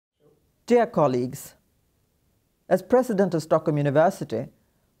Dear colleagues, as President of Stockholm University,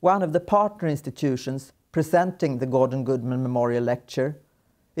 one of the partner institutions presenting the Goodman Memorial Lecture,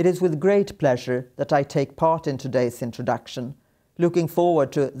 it is with great pleasure that I take part in today's introduction, looking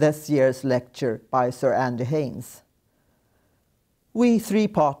forward to this year's lecture by Sir Andy Haynes. We three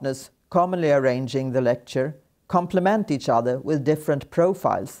partners commonly arranging the lecture complement each other with different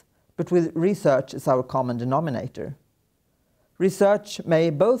profiles, but with research as our common denominator. Research may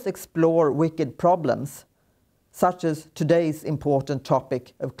both explore wicked problems, such as today's important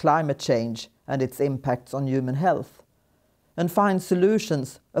topic of climate change and its impacts on human health, and find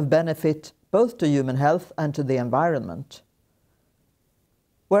solutions of benefit both to human health and to the environment.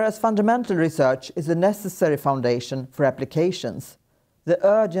 Whereas fundamental research is a necessary foundation for applications, the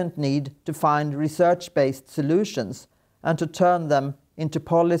urgent need to find research-based solutions and to turn them into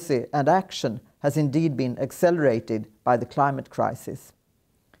policy and action has indeed been accelerated by the climate crisis.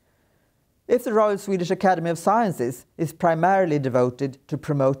 If the Royal Swedish Academy of Sciences is primarily devoted to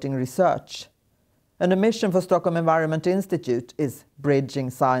promoting research, and a mission for Stockholm Environment Institute is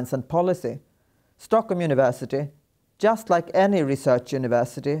bridging science and policy, Stockholm University, just like any research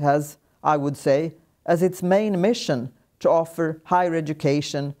university, has, I would say, as its main mission to offer higher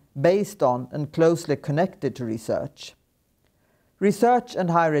education based on and closely connected to research. Research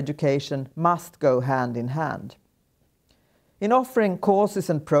and higher education must go hand in hand. In offering courses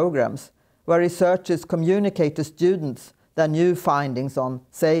and programs where researchers communicate to students their new findings on,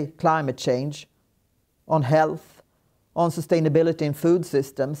 say, climate change, on health, on sustainability in food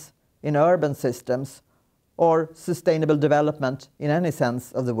systems, in urban systems, or sustainable development in any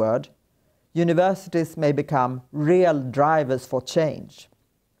sense of the word, universities may become real drivers for change.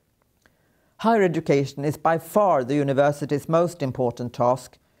 Higher education is by far the university's most important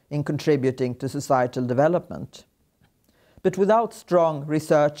task in contributing to societal development. But without strong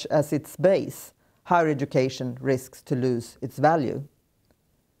research as its base, higher education risks to lose its value.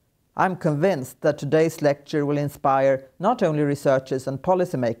 I'm convinced that today's lecture will inspire not only researchers and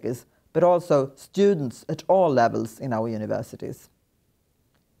policymakers, but also students at all levels in our universities.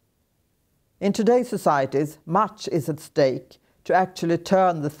 In today's societies, much is at stake to actually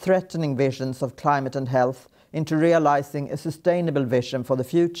turn the threatening visions of climate and health into realizing a sustainable vision for the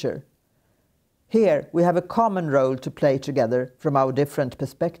future. Here, we have a common role to play together from our different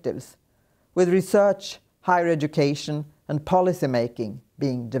perspectives, with research, higher education, and policy making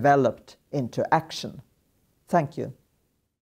being developed into action. Thank you.